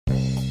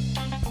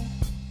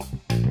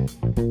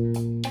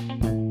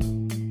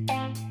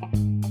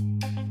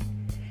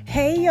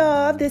Hey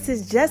y'all, this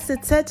is Just a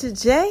Touch of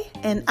J,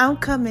 and I'm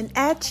coming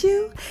at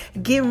you,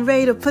 getting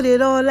ready to put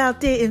it all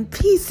out there in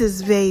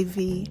pieces,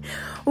 baby.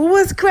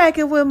 What's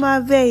cracking with my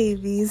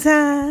babies,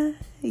 huh?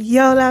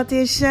 Y'all out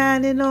there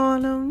shining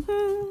on them,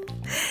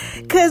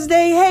 Cause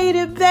they hate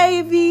it,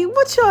 baby.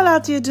 What y'all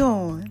out there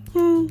doing?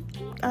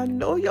 I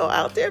know y'all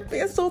out there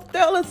being so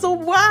thorough and so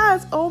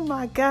wise. Oh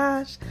my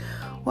gosh.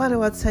 Why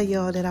do I tell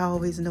y'all that I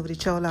always know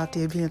that y'all out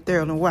there being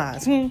thorough and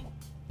wise?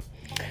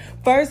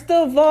 First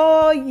of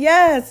all,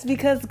 yes,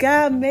 because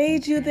God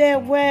made you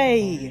that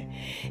way.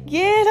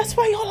 Yeah, that's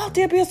why y'all out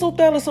there being so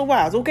thorough and so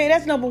wise. Okay,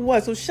 that's number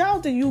one. So shout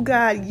out to you,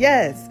 God,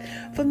 yes,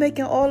 for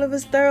making all of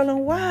us thorough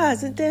and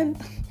wise. And then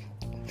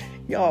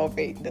y'all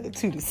already know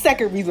too, the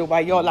second reason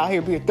why y'all out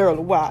here being thorough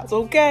and wise,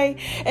 okay?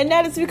 And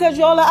that is because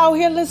y'all are out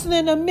here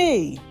listening to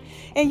me.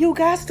 And you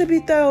got to be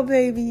thorough,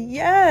 baby.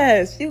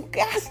 Yes, you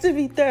got to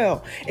be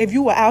thorough if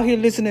you were out here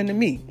listening to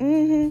me.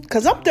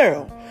 Because I'm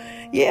thorough.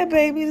 Yeah,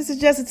 baby, this is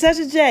Just a Touch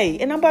of J,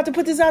 and I'm about to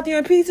put this out there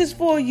in pieces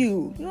for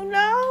you. You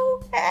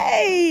know?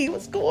 Hey,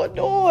 what's going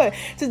on?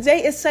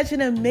 Today is such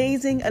an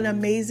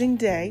amazing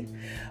day.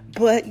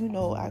 But, you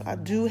know, I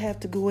do have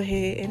to go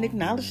ahead and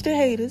acknowledge the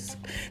haters.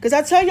 Because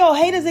I tell y'all,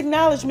 haters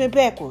acknowledgement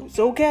backwards,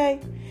 okay?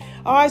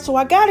 All right, so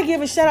I got to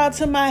give a shout out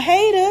to my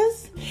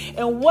haters.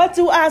 And what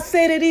do I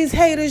say to these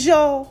haters,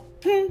 y'all?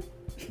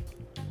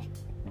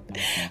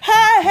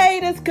 Hi,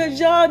 haters, because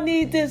y'all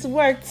need this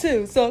work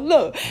too. So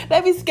look,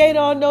 let me skate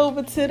on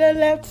over to the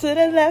left,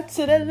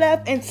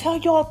 and tell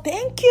y'all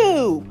thank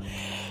you.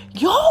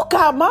 Y'all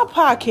got my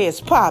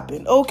podcast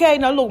popping, okay?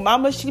 Now look,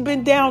 mama, she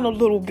been down a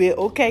little bit,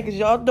 okay? Because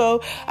y'all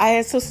know I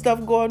had some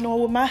stuff going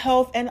on with my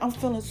health, and I'm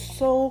feeling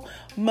so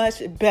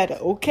much better,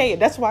 okay?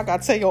 And that's why I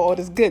got to tell y'all all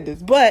this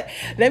goodness. But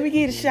let me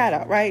give you a shout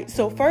out, right?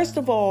 So first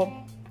of all,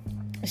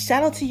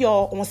 shout out to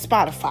y'all on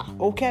Spotify,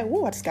 okay?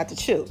 Woo, I just got the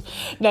chills.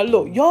 Now,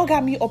 look, y'all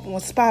got me up on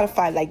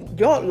Spotify, like,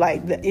 y'all,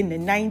 like, in the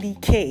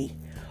 90K,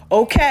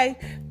 okay?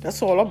 That's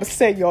all I'm gonna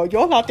say, y'all.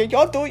 Y'all out there,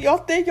 y'all doing y'all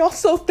thing. Y'all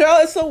so thorough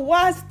and so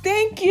wise.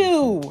 Thank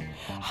you.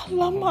 I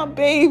love my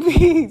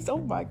babies. Oh,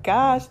 my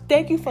gosh.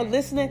 Thank you for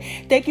listening.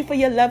 Thank you for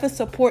your love and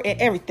support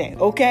and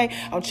everything, okay?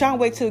 I'm trying to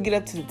wait till we get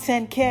up to the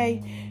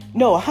 10K.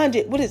 No,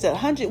 100. What is it?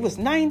 100 was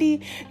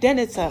 90. Then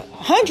it's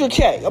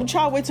 100K. I'm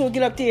trying to wait till we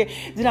get up there.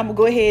 Then I'm going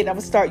to go ahead and I'm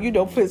going to start,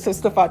 putting some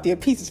stuff out there,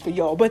 pieces for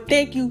y'all. But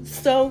thank you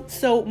so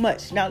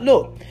much. Now,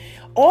 look.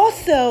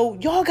 Also,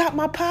 y'all got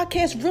my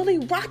podcast really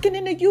rocking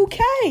in the UK.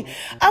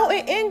 Out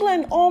in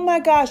England, oh my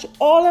gosh,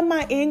 all of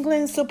my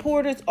England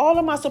supporters, all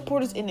of my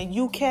supporters in the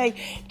UK,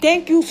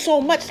 thank you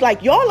so much.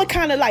 Like, y'all are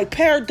kind of like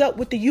paired up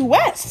with the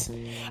US.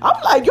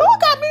 I'm like, y'all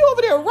got me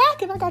over there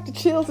rocking. I got the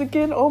chills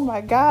again. Oh my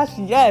gosh,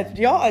 yes,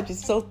 y'all are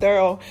just so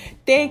thorough.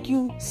 Thank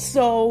you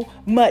so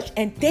much.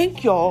 And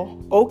thank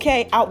y'all,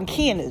 okay, out in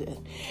Canada.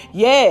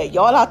 Yeah,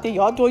 y'all out there,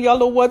 y'all doing y'all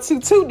little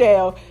 1-2-2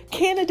 now.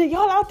 Canada,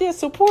 y'all out there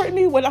supporting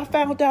me. When I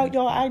found out,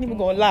 y'all, I ain't even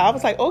gonna lie. I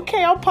was like,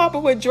 okay, I'm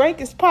popping when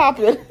Drake is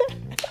popping.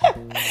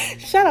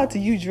 Shout out to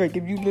you, Drake,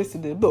 if you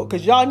listening. Look,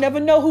 because y'all never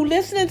know who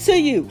listening to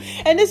you.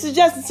 And this is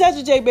Just a Touch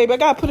of J, baby. I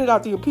gotta put it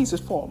out to your pieces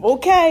for them,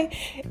 okay?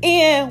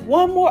 And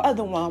one more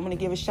other one I'm gonna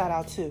give a shout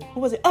out to. Who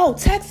was it? Oh,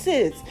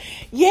 Texas.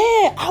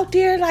 Yeah, out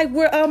there, like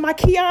where my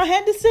Keon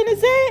Henderson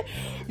is at.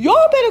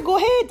 Y'all better go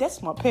ahead.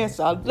 That's my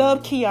pastor. I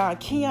love Keon.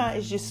 Keon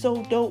is just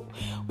so dope.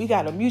 We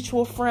got a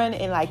mutual friend,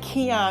 and like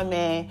Keon,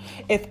 man,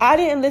 if I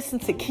didn't listen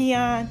to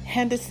Keon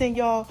Henderson,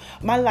 y'all,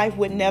 my life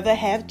would never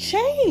have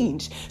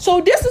changed.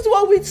 So this is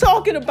what we're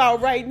talking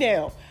about right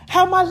now.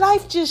 How my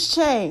life just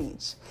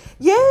changed.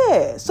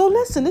 Yeah. So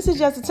listen, this is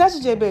Just a Touch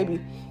of J, baby.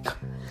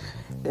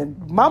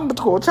 And Mama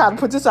gonna try to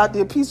put this out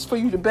there pieces for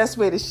you the best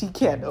way that she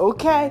can,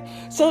 okay?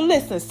 So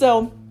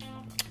listen,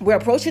 we're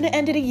approaching the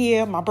end of the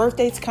year. My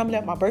birthday's coming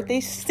up. My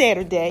birthday's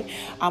Saturday.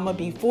 I'm going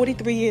to be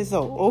 43 years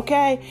old,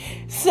 okay?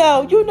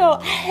 So,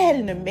 I had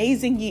an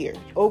amazing year,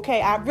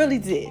 okay? I really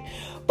did.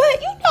 But,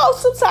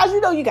 sometimes,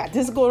 you got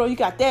this going on, you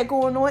got that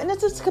going on, and it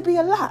just could be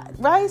a lot,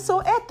 right?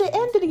 So, at the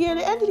end of the year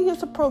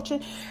is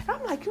approaching, and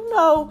I'm like,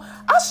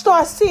 I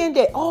start seeing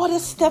that all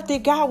this stuff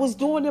that God was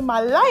doing in my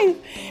life,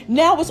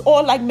 now it's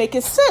all, like, making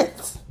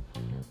sense.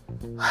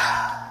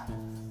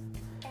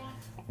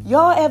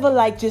 Y'all ever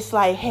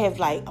have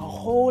a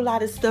whole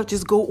lot of stuff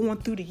just go on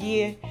through the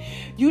year?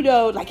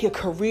 Like your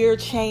career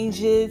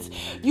changes,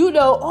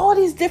 all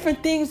these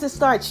different things that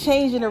start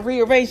changing and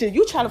rearranging.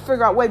 You try to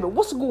figure out, wait a minute,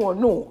 what's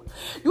going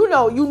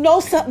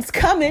on? Something's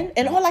coming,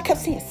 and all I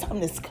kept saying,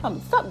 something is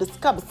coming, something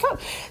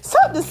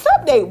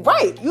ain't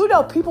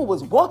right. People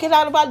was walking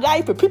out of my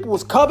life, and people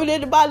was coming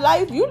into my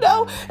life,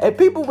 and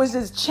people was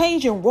just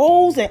changing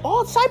roles and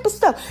all type of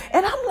stuff.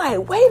 And I'm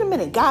like, wait a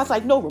minute, God's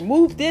like, no,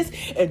 remove this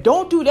and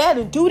don't do that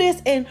and do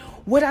this. And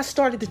what I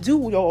started to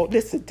do, y'all,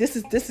 listen, this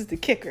is the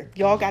kicker.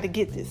 Y'all got to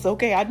get this,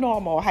 okay? I know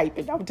I'm all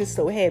hyping. I'm just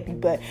so happy,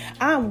 but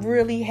I'm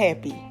really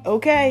happy,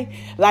 okay?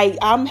 Like,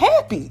 I'm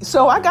happy.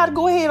 So I got to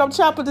go ahead. I'm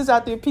chopping this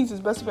out there in pieces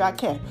as best way I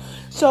can.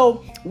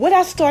 So what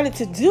I started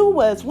to do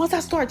was, once I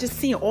started just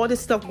seeing all this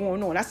stuff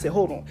going on, I said,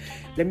 hold on,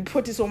 let me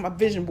put this on my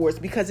vision boards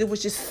because it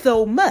was just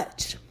so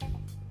much,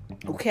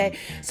 okay?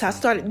 So I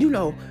started,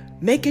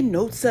 making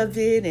notes of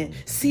it and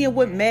seeing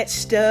what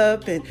matched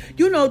up and,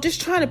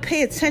 just trying to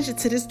pay attention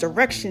to this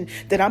direction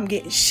that I'm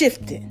getting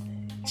shifted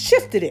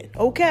in,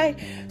 okay?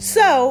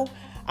 So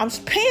I'm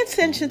paying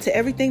attention to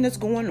everything that's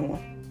going on.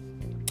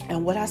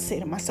 And what I say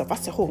to myself, I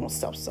said, hold on,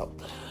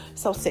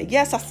 So say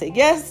yes, I say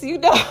yes,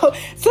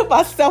 to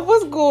myself,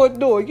 what's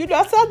going on?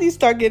 So I need to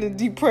start getting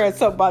deep prayer and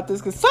something about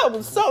this because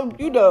something,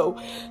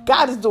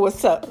 God is doing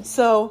something.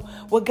 So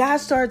what God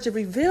started to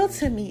reveal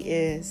to me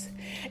is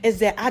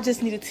that I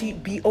just needed to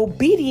be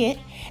obedient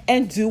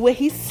and do what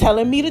he's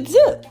telling me to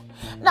do.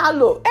 Now,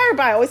 look,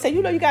 everybody always say,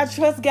 you got to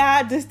trust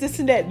God, this,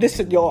 and that.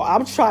 Listen, y'all,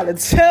 I'm trying to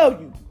tell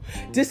you,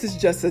 this is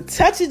just a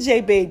touch of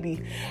J,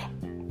 baby.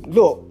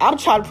 Look, I'm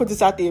trying to put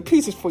this out there in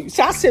pieces for you.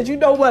 So I said, you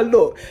know what?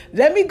 Look,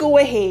 let me go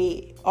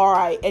ahead, all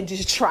right, and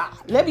just try.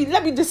 Let me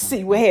just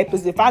see what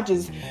happens if I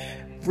just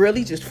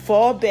really just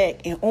fall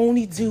back and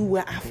only do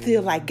what I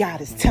feel like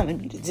God is telling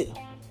me to do.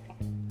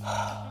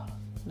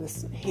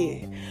 Listen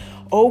here.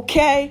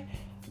 Okay,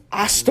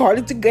 I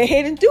started to go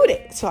ahead and do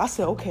that. So I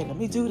said, okay, let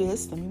me do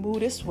this. Let me move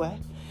this way.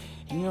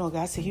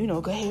 God said,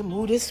 go ahead,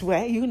 move this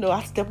way.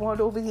 I step on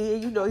over here.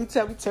 He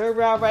tell me, turn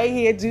around right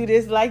here, do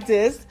this like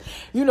this.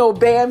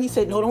 Bam. He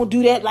said, no, don't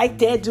do that like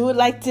that. Do it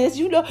like this,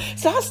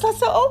 So I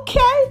said,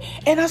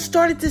 okay. And I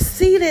started to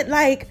see that,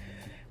 like,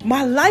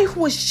 my life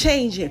was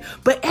changing,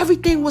 but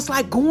everything was,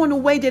 like, going the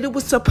way that it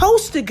was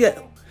supposed to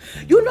go.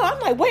 I'm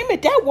like, wait a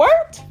minute, that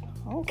worked?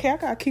 Okay, I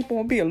got to keep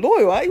on being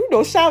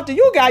loyal. Shout out to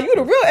you, guy. You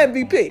the real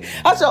MVP.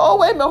 I said, oh,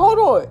 wait a minute, hold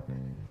on.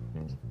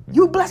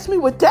 You blessed me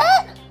with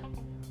that?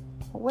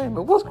 Wait a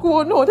minute, what's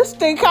going on? This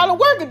thing kind of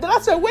working. Then I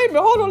said, wait a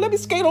minute, hold on, let me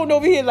skate on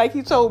over here like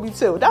he told me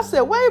to. And I said,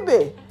 wait a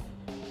minute,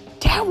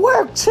 that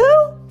worked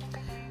too?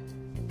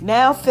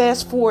 Now,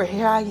 fast forward,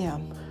 here I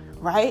am,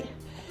 right?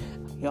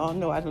 Y'all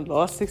know I done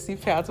lost 60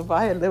 pounds if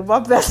I had lived my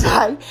best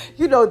life.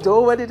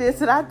 Doing what it is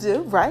that I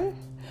do, right?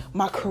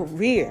 My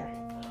career,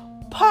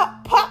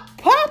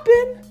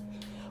 popping.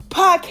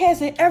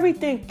 Podcasting,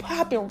 everything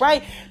popping,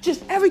 right?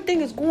 Just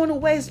everything is going the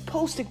way it's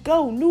supposed to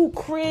go. New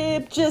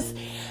crib, just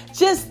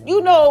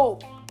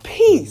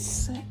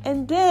peace.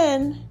 And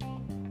then,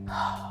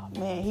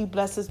 man, he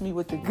blesses me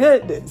with the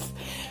goodness.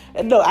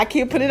 And no, I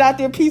can't put it out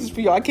there in pieces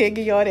for y'all. I can't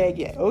get y'all that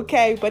yet,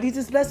 okay? But he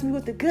just blessed me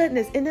with the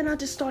goodness. And then I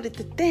just started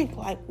to think,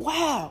 like,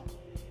 wow,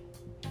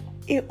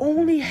 it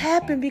only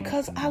happened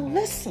because I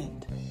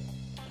listened.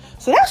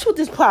 So that's what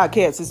this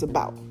podcast is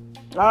about.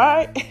 All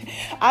right.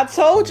 I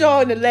told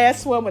y'all in the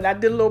last one when I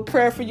did a little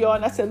prayer for y'all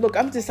and I said, look,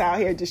 I'm just out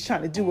here just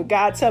trying to do what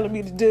God's telling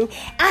me to do.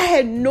 I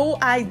had no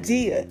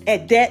idea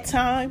at that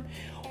time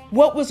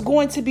what was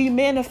going to be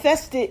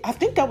manifested. I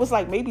think that was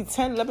like maybe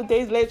 10, 11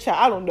 days later.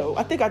 I don't know.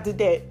 I think I did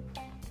that.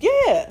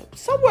 Yeah,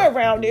 somewhere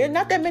around there.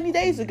 Not that many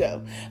days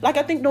ago. Like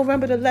I think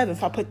November the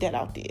 11th, I put that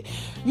out there.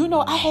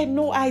 I had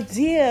no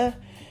idea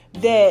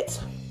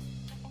that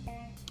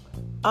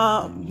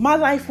my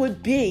life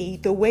would be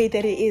the way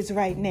that it is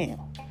right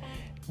now.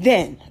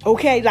 Then,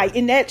 okay, like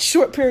in that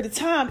short period of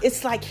time,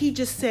 it's like he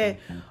just said,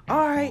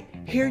 all right,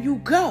 here you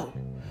go.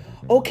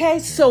 Okay,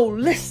 so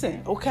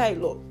listen, okay,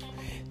 look,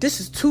 this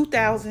is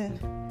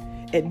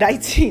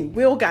 2019.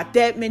 We don't got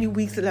that many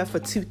weeks left for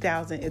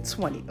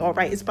 2020. All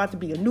right, it's about to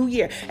be a new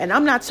year. And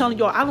I'm not telling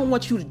y'all, I don't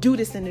want you to do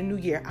this in the new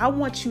year. I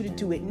want you to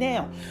do it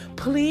now.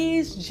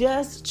 Please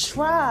just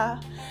try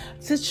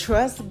to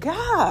trust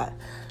God.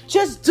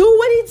 Just do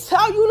what he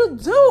tell you to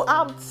do.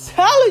 I'm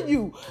telling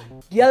you,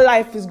 your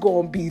life is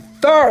going to be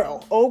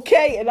thorough,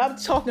 okay? And I'm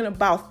talking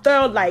about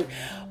thorough. Like,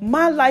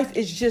 my life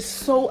is just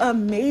so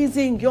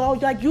amazing, y'all.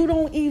 Like, you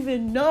don't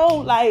even know,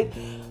 like,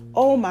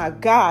 oh my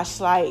gosh.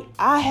 Like,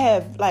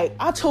 I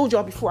told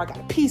y'all before, I got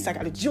a peace, I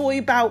got a joy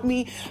about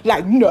me.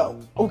 Like, no,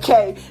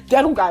 okay?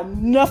 That don't got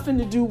nothing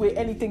to do with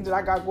anything that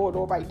I got going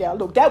on right now.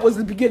 Look, that was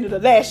the beginning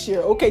of last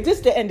year, okay? This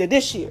is the end of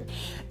this year.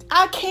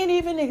 I can't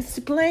even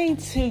explain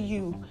to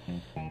you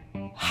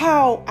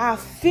how I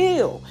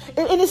feel.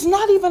 And it's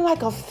not even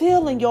like a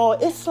feeling, y'all.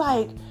 It's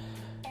like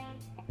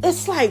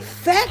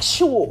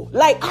factual.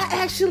 Like,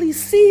 I actually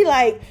see,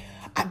 like,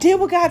 I did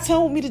what God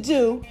told me to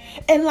do.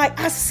 And like,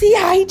 I see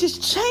how he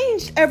just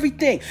changed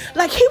everything.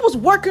 Like, he was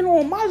working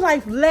on my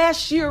life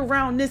last year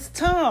around this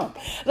time.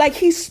 Like,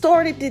 he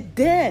started it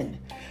then.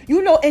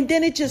 And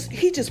then he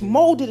just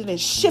molded it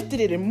and shifted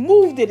it and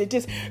moved it. It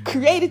just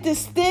created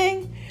this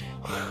thing.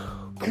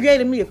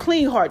 Created me a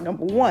clean heart,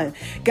 number one.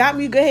 Got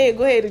me go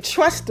ahead and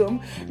trust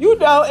him,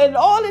 and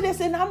all of this.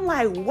 And I'm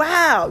like,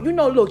 wow.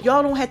 Look,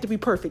 y'all don't have to be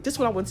perfect. This is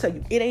what I want to tell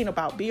you. It ain't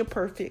about being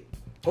perfect.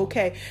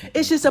 Okay,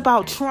 it's just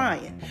about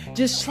trying.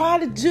 Just try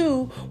to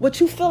do what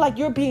you feel like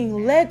you're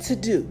being led to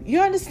do. You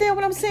understand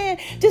what I'm saying?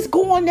 Just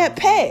go on that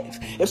path.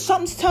 If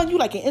something's telling you,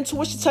 like your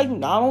intuition tell you,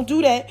 no, don't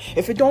do that.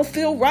 If it don't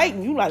feel right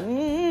and you like,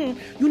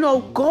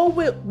 go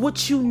with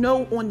what you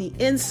know on the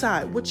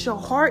inside, what your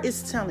heart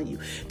is telling you.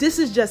 This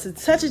is just a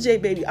touch of J,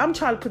 baby. I'm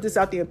trying to put this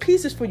out there in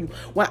pieces for you.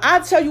 When I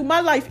tell you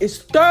my life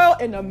is thorough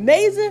and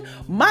amazing,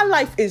 my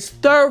life is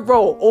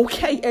thorough,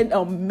 okay, and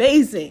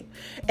amazing.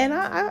 And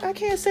I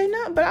can't say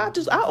nothing, but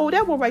I owe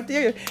that one right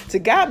there to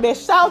God, man.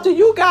 Shout out to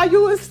you, God.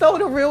 You is so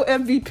the real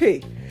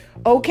MVP.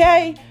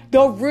 Okay?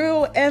 The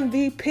real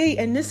MVP.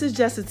 And this is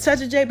just a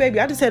touch of J, baby.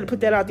 I just had to put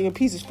that out there in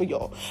pieces for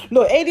y'all.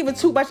 Look, ain't even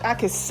too much I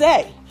can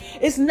say.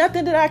 It's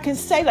nothing that I can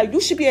say. Like,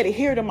 you should be able to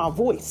hear it in my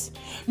voice.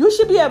 You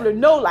should be able to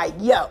know, like,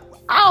 yo,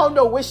 I don't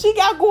know what she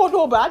got going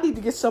on, but I need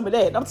to get some of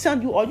that. And I'm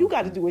telling you, all you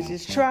got to do is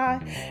just try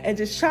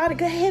to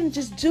go ahead and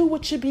just do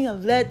what you're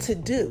being led to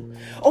do.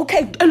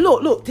 Okay, and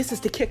look, this is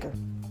the kicker.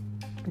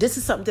 This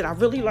is something that I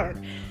really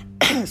learned.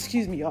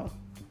 Excuse me, y'all.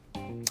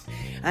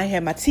 I ain't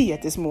had my tea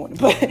yet this morning,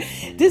 but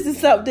this is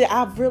something that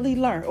I've really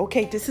learned.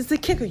 Okay, this is the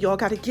kicker. Y'all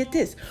got to get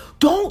this.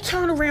 Don't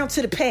turn around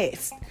to the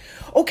past.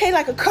 Okay,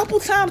 like a couple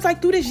times,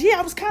 like through this year,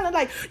 I was kind of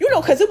like,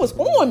 because it was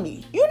on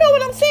me. You know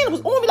what I'm saying? It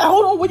was on me. Like,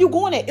 hold on, where you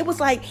going at? It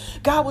was like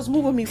God was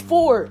moving me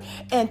forward,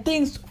 and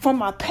things from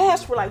my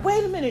past were like,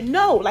 wait a minute,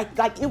 no. Like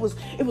it was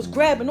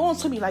grabbing on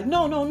to me. Like,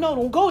 no,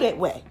 don't go that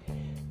way.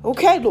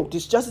 Okay, look,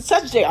 this just a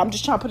touch of J. I'm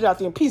just trying to put it out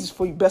there in pieces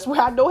for you, best way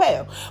I know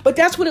how. But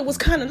that's what it was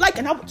kind of like,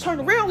 and I would turn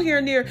around here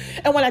and there,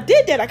 and when I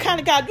did that, I kind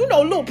of got, a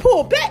little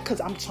pulled back,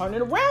 because I'm turning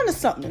around to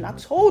something, and I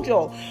told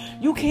y'all,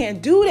 you can't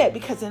do that,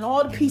 because then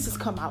all the pieces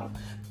come out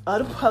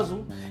of the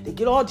puzzle, they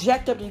get all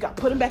jacked up, and you got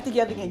to put them back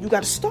together again. You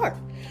got to start,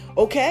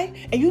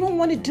 okay? And you don't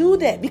want to do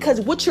that, because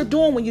what you're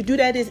doing when you do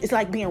that is, it's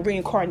like being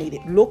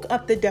reincarnated. Look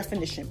up the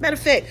definition. Matter of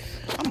fact,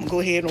 I'm going to go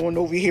ahead on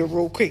over here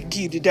real quick and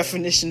give you the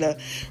definition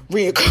of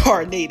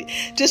reincarnated,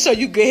 just so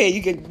you go ahead,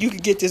 you can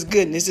get this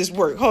goodness, this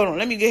work. Hold on,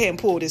 let me go ahead and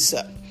pull this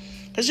up,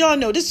 because y'all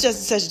know this is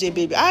just such a day,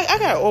 baby. I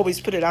got to always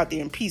put it out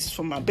there in pieces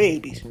for my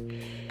babies.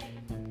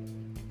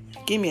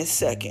 Give me a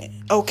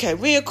second. Okay,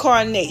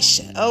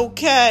 reincarnation.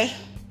 Okay.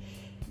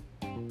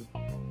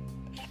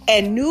 A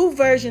new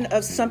version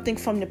of something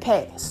from the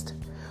past.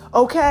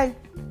 Okay?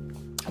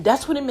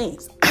 That's what it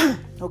means.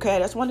 Okay?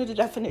 That's one of the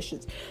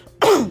definitions.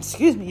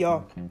 Excuse me,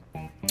 y'all.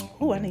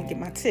 Oh, I need to get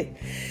my tea.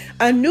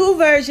 A new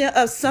version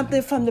of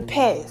something from the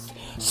past.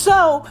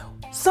 So,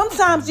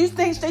 sometimes these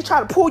things, they try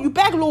to pull you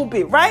back a little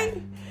bit, right?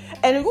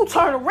 And then you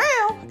turn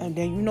around, and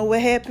then you know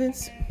what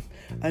happens?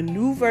 A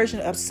new version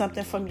of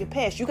something from your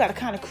past. You got to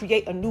kind of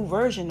create a new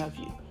version of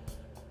you.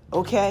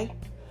 Okay?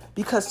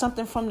 Because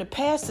something from the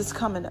past is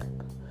coming up.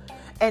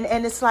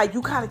 And it's like,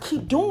 you gotta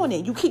keep doing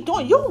it. You keep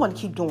doing it. You don't want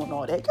to keep doing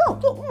all that. You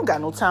don't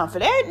got no time for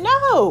that.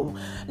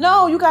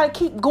 No, you gotta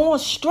keep going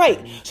straight.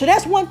 So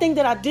that's one thing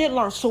that I did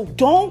learn. So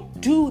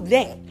don't do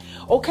that.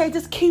 Okay,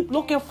 just keep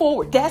looking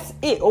forward. That's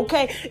it.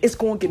 Okay, it's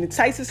going to get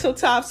enticing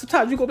sometimes.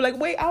 Sometimes you're going to be like,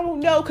 wait, I don't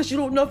know, because you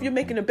don't know if you're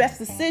making the best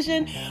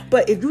decision.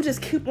 But if you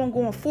just keep on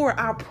going forward,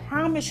 I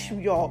promise you,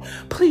 y'all,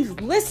 please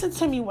listen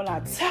to me when I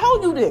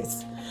tell you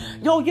this.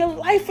 Yo, your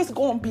life is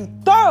going to be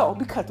thorough,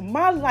 because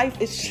my life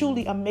is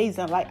truly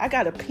amazing. Like, I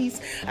got a peace,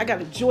 I got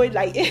a joy.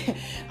 Like,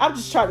 I'm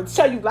just trying to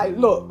tell you, like,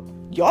 look,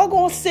 y'all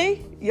going to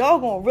see. Y'all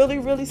going to really,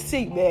 really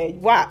see, man.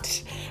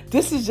 Watch.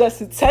 This is just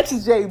a touch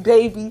of J,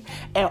 baby.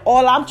 And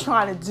all I'm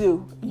trying to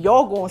do,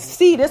 y'all going to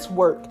see this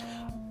work.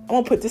 I'm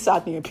going to put this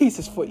out there in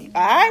pieces for you.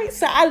 All right?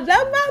 So I love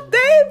my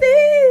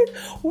babies.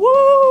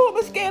 Woo.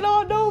 Let's get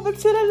on over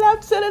to the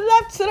left, to the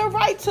left, to the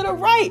right, to the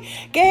right.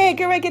 Go ahead,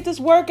 get ready, get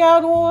this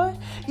workout on.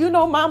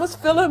 Mama's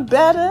feeling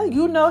better.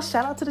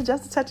 Shout out to the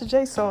Just a Touch of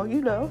J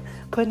song,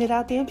 putting it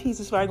out there in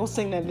pieces. So I ain't going to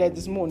sing none of that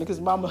this morning,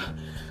 because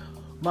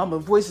Mama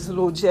voice is a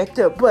little jacked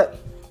up. But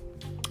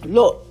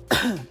look,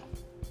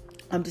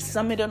 I'm just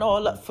summing it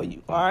all up for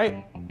you, all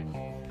right?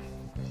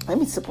 Let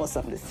me sip on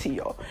some of this tea,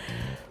 y'all.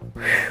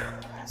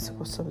 Sip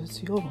on some of this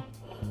tea, y'all.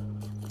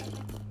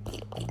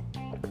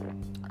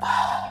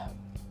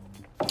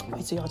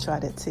 Wait till y'all try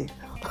that tea.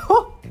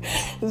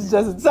 This is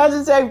just a touch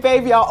of J,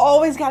 baby. I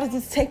always got to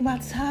just take my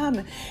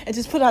time and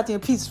just put it out there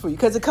in pieces for you,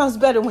 because it comes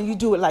better when you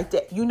do it like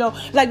that,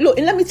 Like, look,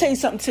 and let me tell you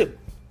something, too.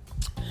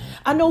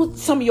 I know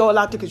some of y'all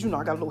out there, because, I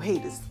got a little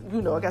haters.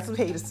 I got some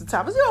haters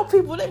sometimes.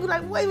 People, they be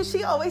like, wait,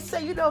 she always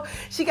say,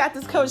 she got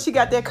this coming, she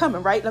got that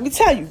coming, right? Let me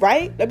tell you,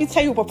 right? Let me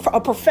tell you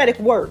a prophetic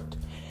word.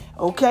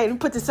 Okay? Let me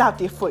put this out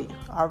there for you,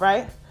 all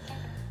right?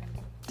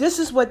 This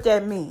is what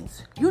that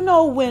means.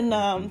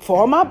 When,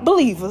 for all my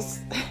believers,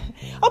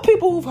 or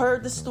people who've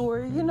heard the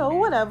story,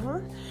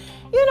 whatever.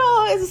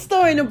 It's a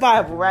story in the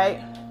Bible,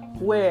 right?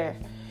 Where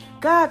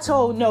God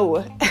told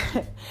Noah,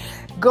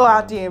 go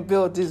out there and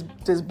build this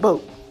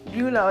boat.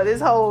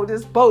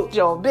 This boat,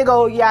 Joe, big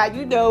old yacht,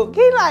 he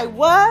like,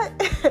 what?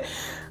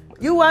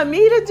 You want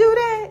me to do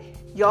that?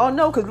 Y'all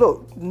know, because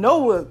look,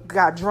 Noah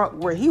got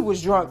drunk where he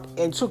was drunk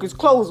and took his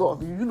clothes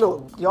off.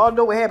 Y'all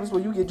know what happens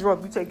when you get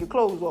drunk, you take your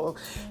clothes off.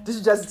 This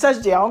is just a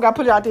touchdown. I don't got to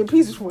put it out there in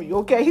pieces for you,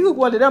 okay? He was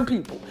one of them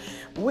people.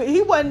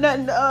 He wasn't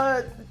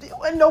nothing, he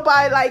wasn't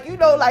nobody like,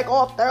 like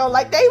all thorough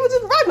like that. He was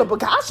just regular, but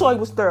God saw he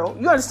was thorough.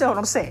 You understand what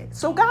I'm saying?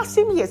 So God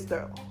see me as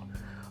thorough.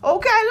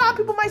 Okay, a lot of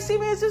people might see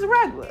me as just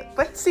regular,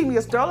 but he see me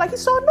as thorough, like he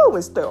saw Noah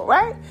as thorough,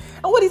 right?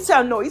 And what he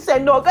tell Noah? He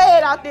said, Noah, go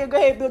ahead out there, go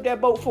ahead and build that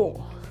boat for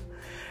him.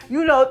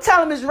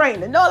 Tell him it's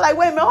raining. No, like,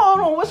 wait a minute, hold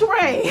on, what's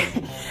rain?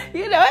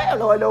 I don't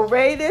know no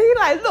rain. Then he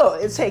like,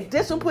 look, and take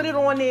this and put it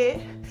on there.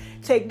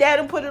 Take that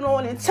and put it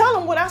on, and tell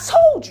him what I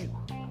told you.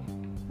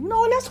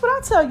 And that's what I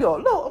tell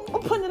y'all. Look,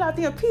 I'm putting it out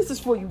there in pieces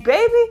for you,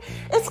 baby.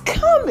 It's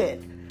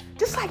coming.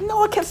 Just like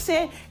Noah kept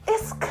saying,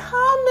 it's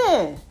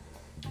coming.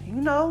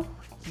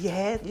 You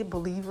had your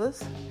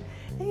believers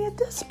and your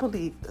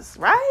disbelievers,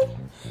 right?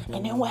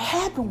 And then what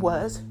happened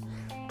was,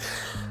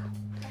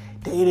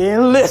 they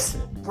didn't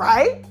listen,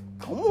 right?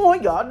 Come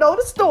on, y'all know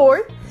the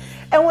story.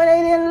 And when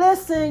they didn't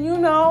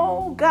listen,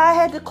 God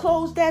had to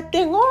close that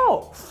thing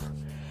off.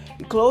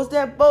 He closed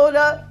that boat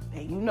up,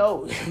 and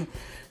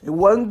it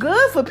wasn't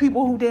good for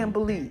people who didn't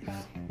believe.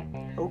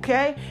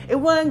 Okay? It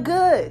wasn't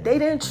good. They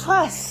didn't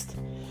trust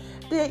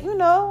that,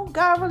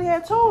 God really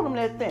had told them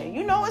that thing.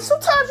 And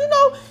sometimes,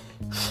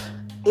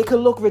 it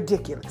could look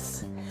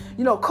ridiculous.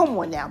 Come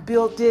on now,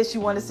 build this.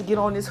 You want us to get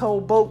on this whole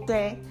boat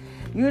thing.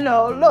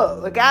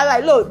 Look, a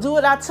guy do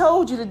what I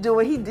told you to do,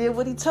 and he did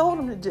what he told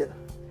him to do.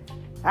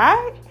 All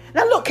right?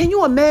 Now, look, can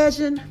you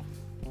imagine?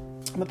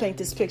 I'm going to paint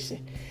this picture.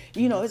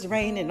 It's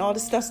raining and all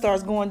this stuff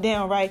starts going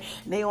down, right?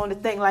 And they on the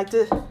thing like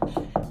this.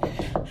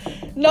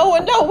 Noah,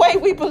 no way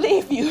we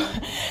believe you.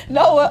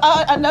 Noah,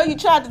 I know you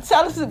tried to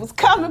tell us it was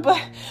coming, but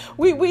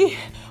we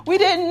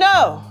didn't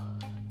know.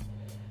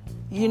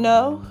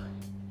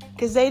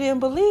 Because they didn't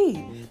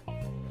believe.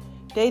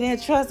 They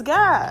didn't trust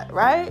God,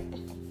 right?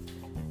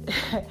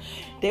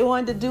 They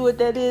wanted to do what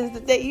that is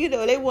that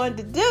they wanted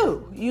to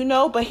do,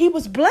 but he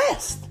was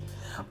blessed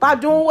by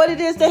doing what it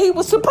is that he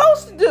was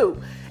supposed to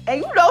do.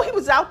 And he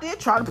was out there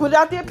trying to put it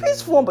out there in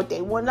peace for him, but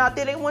they weren't out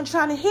there. They weren't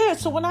trying to hear it.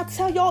 So when I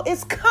tell y'all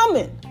it's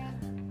coming,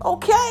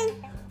 okay?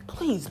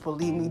 Please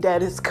believe me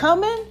that it's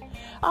coming.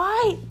 All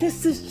right?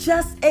 This is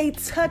just a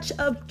touch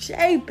of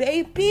J,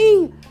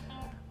 baby.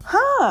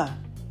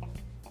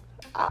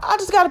 I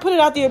just got to put it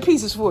out there in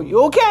pieces for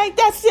you, okay?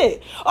 That's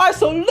it. All right,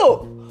 so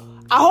look.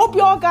 I hope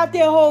y'all got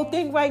that whole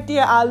thing right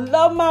there. I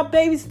love my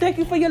babies. Thank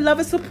you for your love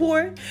and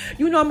support.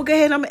 I'm going to go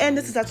ahead and I'm going to end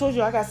this because I told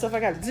you I got stuff I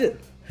got to do.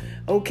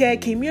 Okay,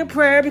 keep me in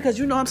prayer because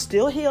I'm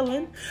still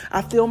healing.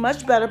 I feel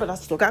much better, but I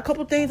still got a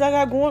couple things I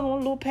got going on, a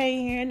little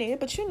pain here and there.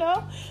 But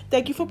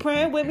thank you for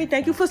praying with me.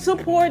 Thank you for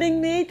supporting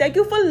me. Thank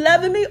you for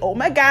loving me. Oh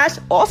my gosh.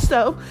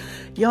 Also,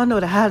 y'all know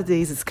the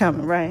holidays is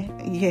coming, right?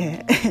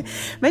 Yeah.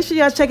 Make sure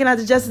y'all checking out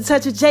the Just a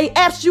Touch of J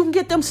apps. You can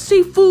get them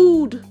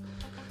seafood,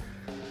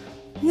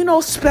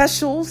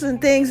 specials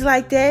and things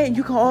like that. And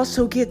you can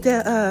also get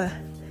the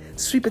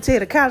sweet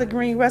potato collard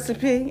green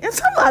recipe and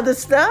some other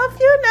stuff,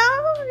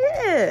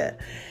 yeah.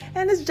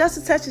 And it's Just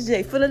a Touch of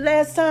J for the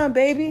last time,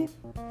 baby.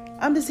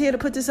 I'm just here to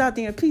put this out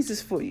there in pieces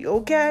for you,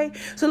 okay?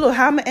 So look,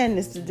 how I'm going to end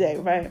this today,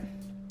 right?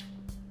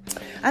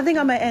 I think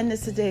I'm going to end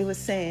this today with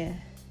saying,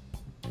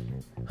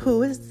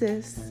 who is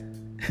this?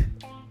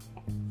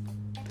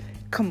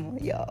 Come on,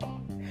 y'all.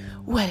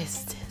 What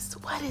is this?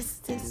 What is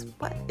this?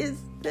 What is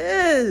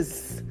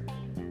this?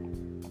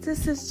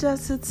 This is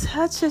Just a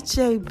Touch of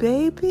J,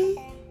 baby.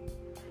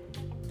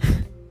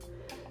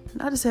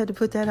 I just had to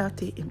put that out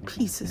there in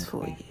pieces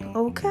for you,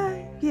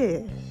 okay?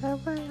 Yeah,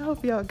 all right. I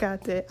hope y'all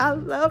got that. I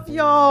love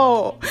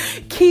y'all.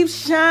 Keep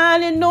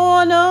shining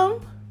on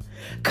them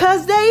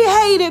because they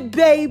hate it,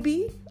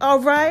 baby, all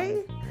right?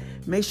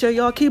 Make sure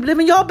y'all keep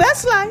living your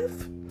best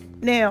life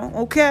now,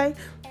 okay?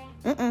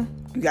 You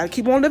got to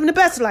keep on living the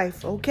best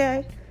life,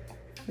 okay?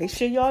 Make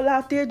sure y'all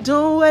out there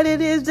doing what it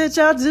is that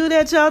y'all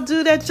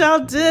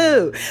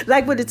do.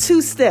 Like with the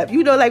two-step,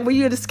 like when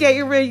you're in the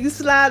skating rink, you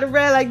slide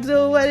around, like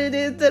doing what it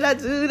is that I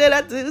do.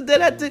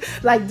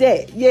 Like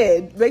that,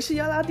 yeah. Make sure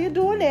y'all out there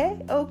doing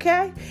that,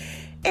 okay?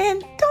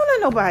 And don't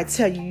let nobody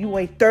tell you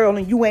ain't thorough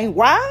and you ain't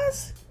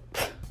wise.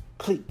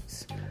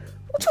 Please.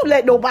 Don't you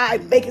let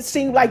nobody make it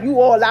seem like you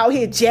all out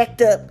here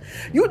jacked up.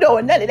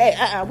 And none of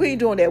that. We ain't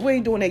doing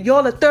that.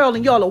 Y'all are thorough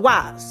and y'all are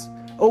wise,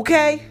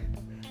 okay?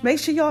 Make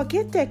sure y'all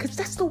get that because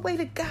that's the way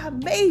that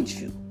God made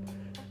you.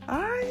 All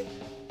right?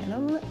 And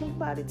don't let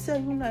nobody tell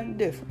you nothing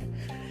different.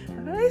 All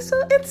right? So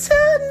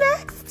until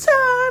next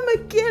time,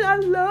 again, I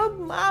love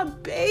my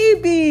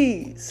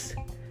babies.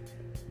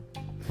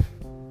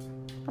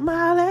 I'm going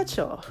to holler at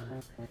y'all.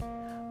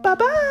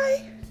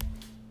 Bye-bye.